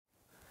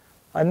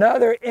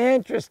Another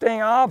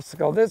interesting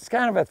obstacle. This is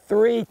kind of a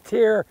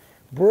 3-tier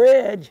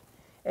bridge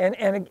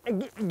and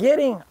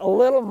getting a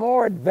little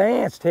more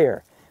advanced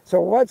here. So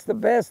what's the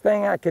best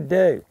thing I could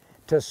do?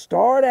 To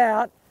start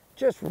out,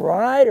 just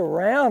ride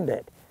around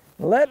it.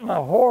 Let my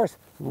horse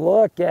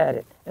look at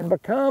it and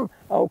become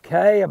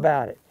okay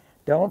about it.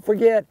 Don't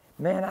forget,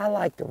 man, I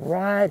like to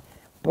ride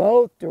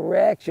both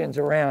directions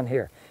around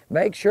here.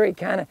 Make sure he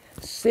kind of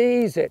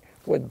sees it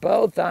with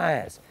both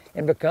eyes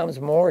and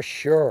becomes more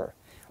sure.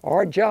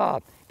 Our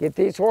job, get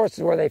these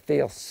horses where they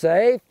feel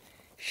safe,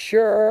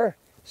 sure,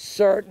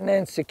 certain,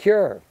 and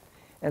secure.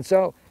 And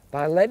so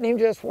by letting him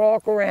just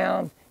walk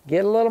around,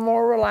 get a little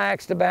more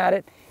relaxed about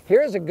it,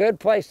 here's a good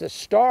place to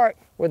start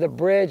with a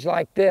bridge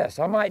like this.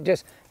 I might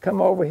just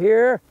come over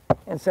here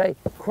and say,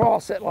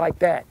 cross it like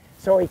that,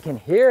 so he can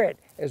hear it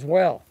as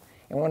well.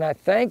 And when I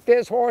think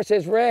this horse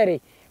is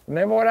ready,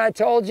 remember what I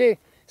told you?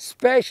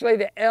 Especially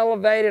the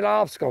elevated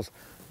obstacles.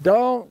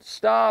 Don't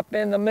stop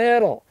in the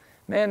middle.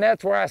 Man,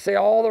 that's where I see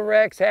all the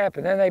wrecks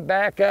happen. Then they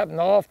back up and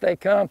off they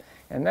come.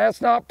 And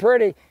that's not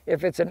pretty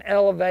if it's an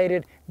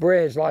elevated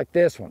bridge like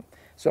this one.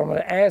 So I'm going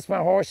to ask my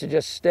horse to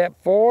just step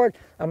forward.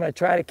 I'm going to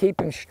try to keep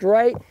him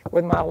straight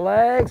with my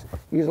legs.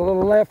 Use a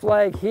little left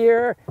leg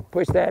here.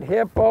 Push that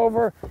hip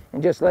over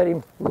and just let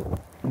him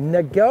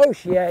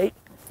negotiate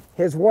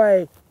his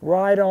way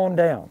right on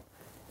down.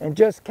 And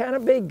just kind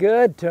of be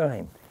good to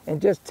him.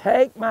 And just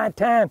take my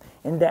time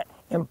in that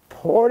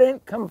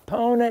important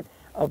component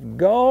of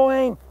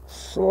going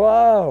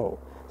slow.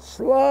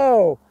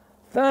 Slow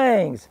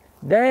things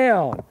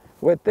down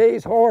with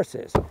these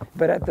horses.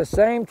 But at the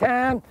same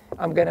time,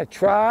 I'm going to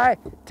try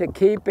to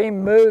keep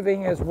him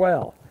moving as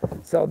well.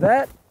 So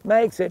that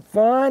makes it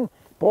fun.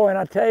 Boy, and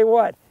I tell you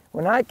what,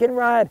 when I can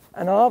ride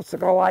an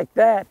obstacle like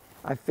that,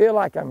 I feel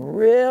like I'm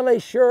really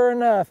sure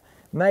enough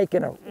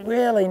making a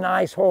really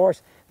nice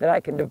horse that I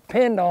can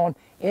depend on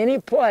any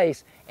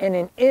place and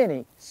in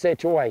any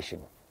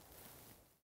situation.